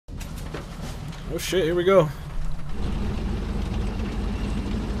Oh shit, here we go.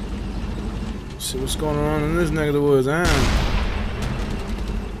 Let's see what's going on in this neck of the woods, huh?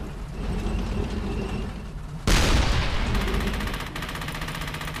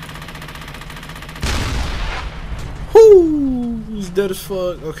 Whoo! He's dead as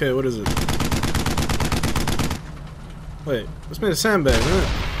fuck. Okay, what is it? Wait, it's made of sandbag, isn't it?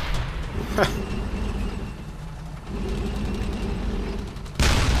 Ha!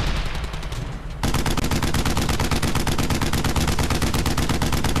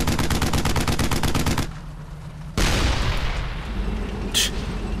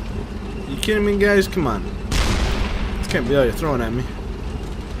 You kidding me, guys? Come on. This can't be all you're throwing at me.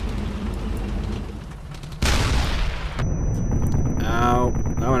 Ow.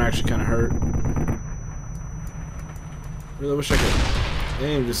 That one actually kind of hurt. Really wish I could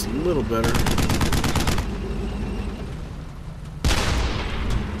aim just a little better.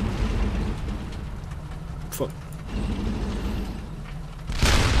 Fuck.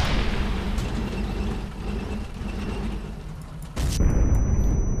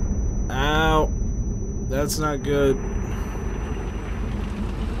 Ow. That's not good.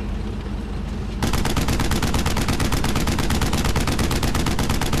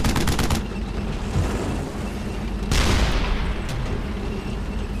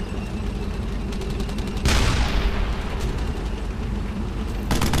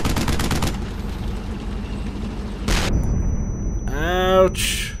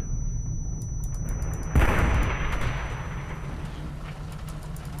 Ouch.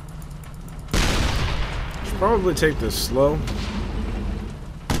 Should probably take this slow.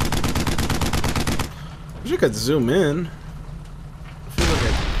 Wish I could zoom in. I feel like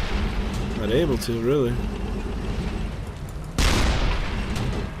I'm not able to, really.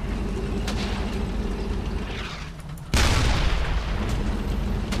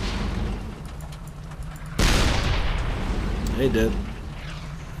 Hey, dead.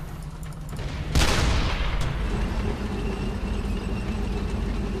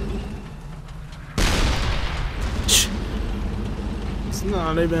 It's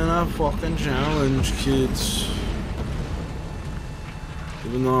not even a fucking challenge, kids.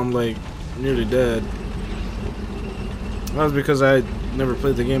 Even though I'm like nearly dead. That was because I never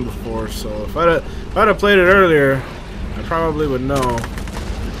played the game before. So if I'd have played it earlier, I probably would know.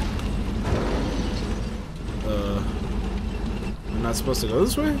 I'm not supposed to go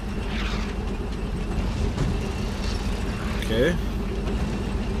this way? Okay.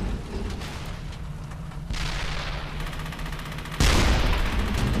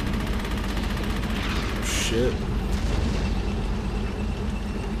 Oh, shit.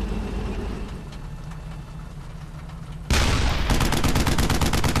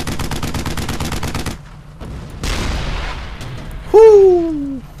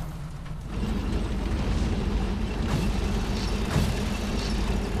 Whoo!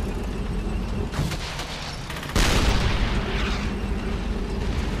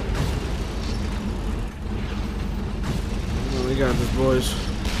 We got this, boys.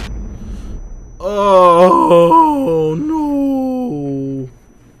 Oh no!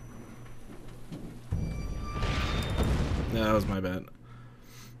 Yeah, that was my bad.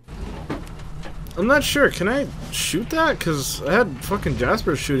 I'm not sure. Can I shoot that? Cause I had fucking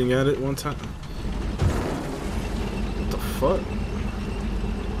Jasper shooting at it one time. What the fuck?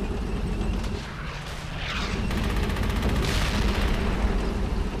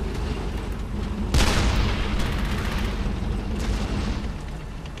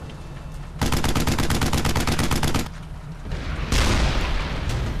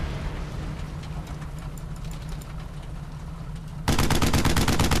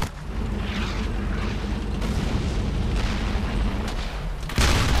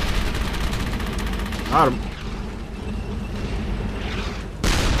 Got him.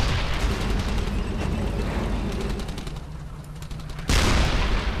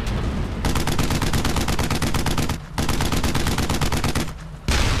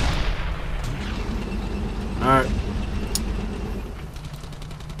 Alright.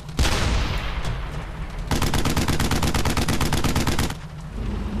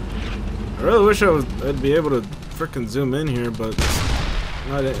 I really wish I'd be able to frickin' zoom in here, but it's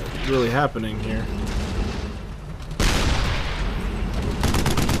not really happening here.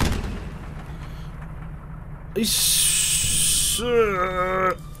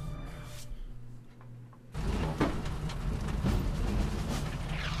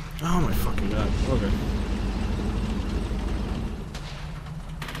 Oh my fucking god. Okay.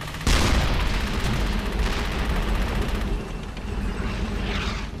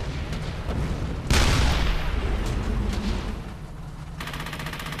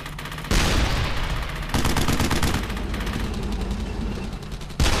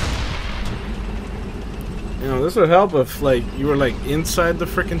 know, this would help if like you were like inside the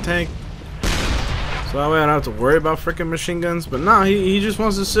freaking tank. So that way I don't have to worry about freaking machine guns. But nah, he just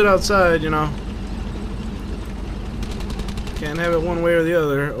wants to sit outside, you know. Can't have it one way or the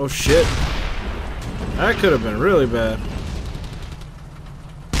other. Oh shit. That could have been really bad.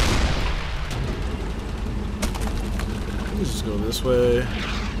 Let's just go this way.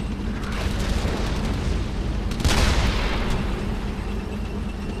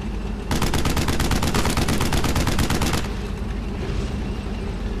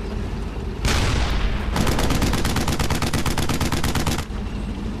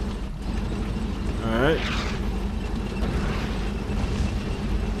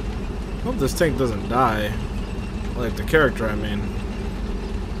 Hope this tank doesn't die. Like the character, I mean.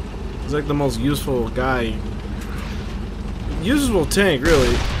 He's like the most useful guy. Useful tank,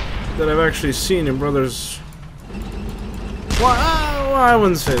 really, that I've actually seen in Brothers. Well, I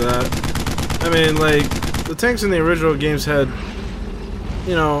wouldn't say that. I mean, like, the tanks in the original games had,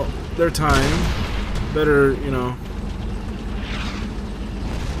 you know, their time. Better, you know.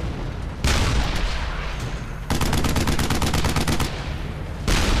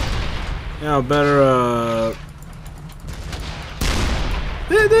 Yeah, better,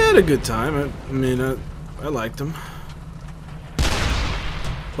 they had a good time. I mean, I liked them.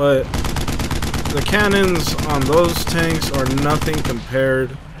 But the cannons on those tanks are nothing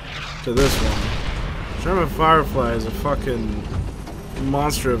compared to this one. Sherman Firefly is a fucking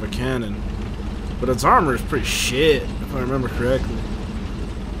monster of a cannon. But its armor is pretty shit, if I remember correctly.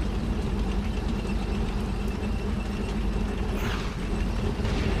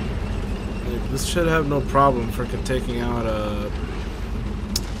 This should have no problem freaking taking out a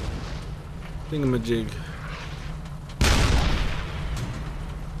thingamajig.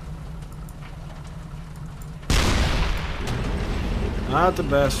 Not the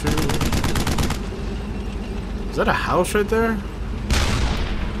bastard. Is that a house right there?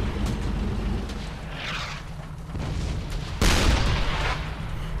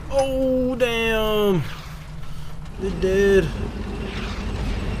 Oh damn! It did.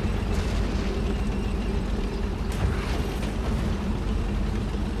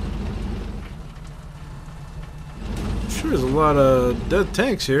 There's a lot of dead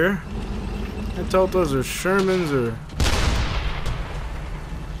tanks here. I can't tell if those are Shermans or...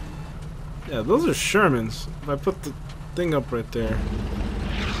 Yeah, those are Shermans. If I put the thing up right there.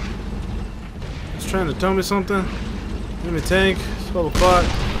 It's trying to tell me something. Enemy tank. 12 o'clock.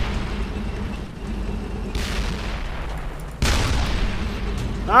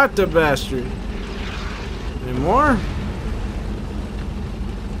 Not the bastard. Any more?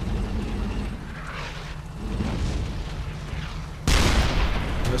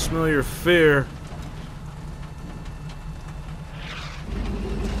 I smell your fear.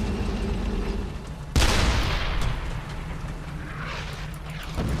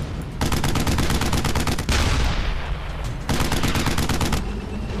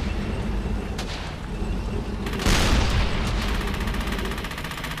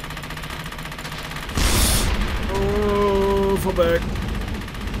 Oh, fall back.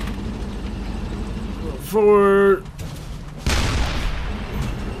 Forward.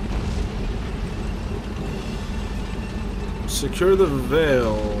 Secure the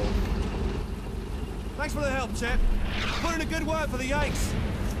veil. Thanks for the help, Chet. Put in a good word for the Yanks.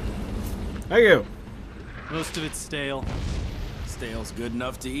 Thank you. Most of it's stale. Stale's good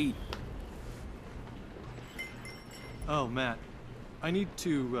enough to eat. Oh, Matt. I need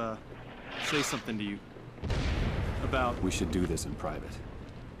to, say something to you. About... We should do this in private.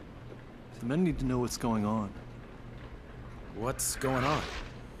 The men need to know what's going on. What's going on?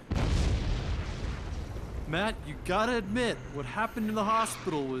 Matt, you gotta admit, what happened in the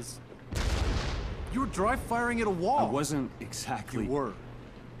hospital was... You were dry firing at a wall. I wasn't exactly... You were.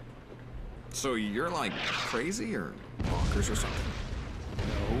 So you're like crazy or bonkers or something?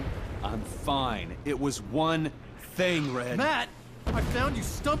 No, I'm fine. It was one thing, Red. Matt! I found you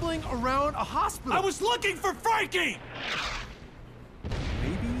stumbling around a hospital! I was looking for Frankie!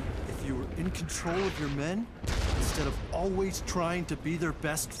 Maybe if you were in control of your men, instead of always trying to be their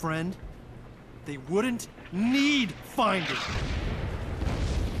best friend, they wouldn't need finding.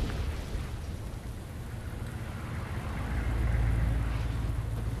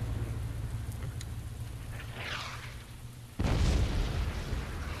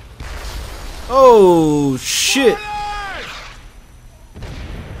 Oh shit!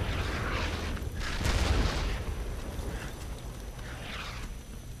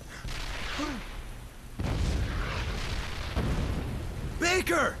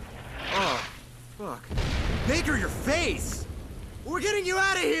 Baker! Oh, fuck. Baker, your face! We're getting you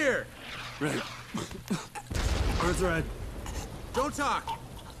out of here! Red. Where's Red? Don't talk.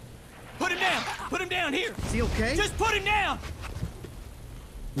 Put him down! Put him down here! Is he okay? Just put him down!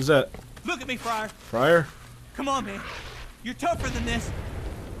 Who's that? Look at me, Friar. Fryer? Come on, man. You're tougher than this.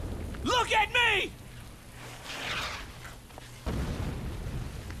 Look at me!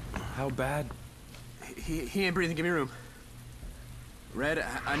 How bad? He ain't breathing. Give me room. Red,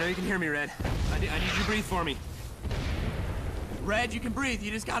 I know you can hear me, Red. I need you to breathe for me. Red, you can breathe. You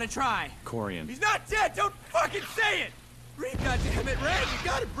just gotta try. Corian. He's not dead. Don't fucking say it. Breathe, goddammit, Red. You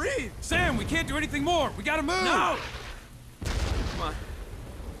gotta breathe. Sam, we can't do anything more. We gotta move. No. Come on.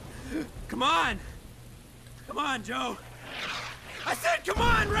 Come on. Come on, Joe. I said, come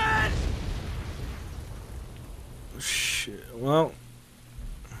on, Red. Shit. Well.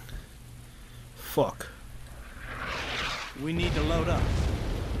 Fuck. We need to load up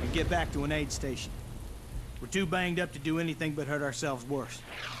and get back to an aid station. We're too banged up to do anything but hurt ourselves worse.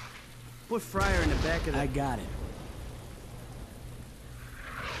 Put Fryer in the back of the... I got it.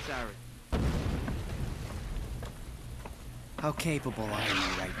 Sorry. How capable are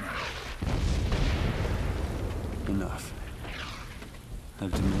you right now? Enough.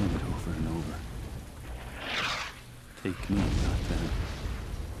 I've demanded over and over. Take me, not them.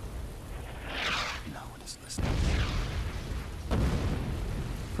 No one is listening.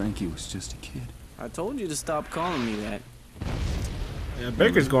 Frankie was just a kid. I told you to stop calling me that. Yeah,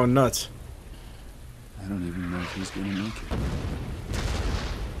 Baker's going nuts. I don't even know if he's gonna make it.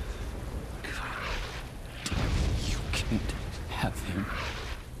 You can't have him.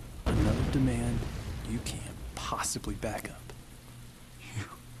 Another demand you can't possibly back up. You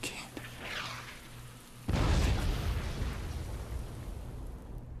can't.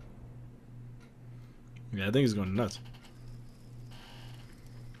 Yeah, I think he's going nuts.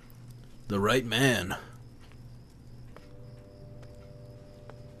 The right man.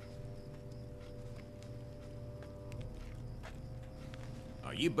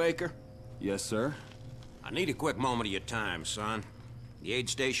 Are you Baker? Yes, sir. I need a quick moment of your time, son. The aid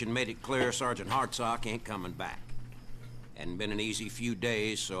station made it clear Sergeant Hartsock ain't coming back. Hadn't been an easy few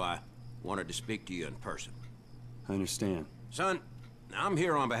days, so I wanted to speak to you in person. I understand. Son, I'm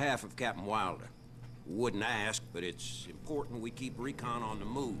here on behalf of Captain Wilder. Wouldn't ask, but it's important we keep recon on the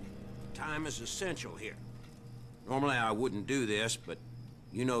move. Time is essential here. Normally I wouldn't do this, but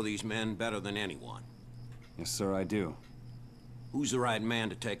you know these men better than anyone. Yes, sir, I do. Who's the right man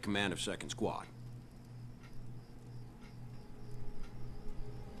to take command of 2nd Squad?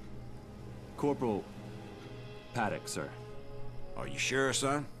 Corporal Paddock, sir. Are you sure,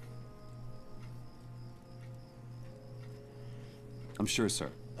 son? I'm sure, sir.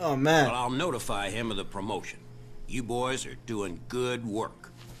 Oh, man. Well, I'll notify him of the promotion. You boys are doing good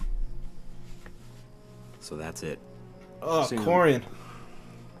work. So that's it. Oh, Sam. Corian.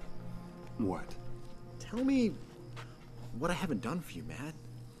 What? Tell me what I haven't done for you, Matt.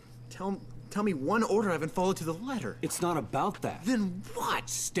 Tell me one order I haven't followed to the letter. It's not about that. Then what?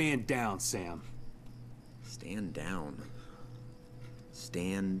 Stand down, Sam. Stand down.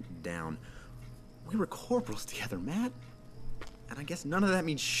 Stand down. We were corporals together, Matt. And I guess none of that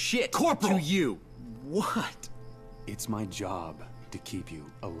means shit Corporal! to you. What? It's my job to keep you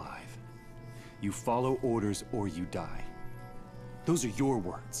alive. You follow orders or you die. Those are your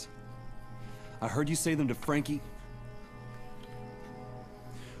words. I heard you say them to Frankie.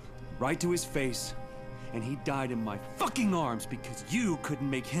 Right to his face, and he died in my fucking arms because you couldn't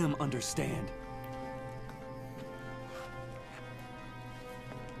make him understand.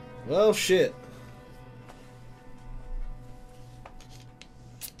 Well, shit.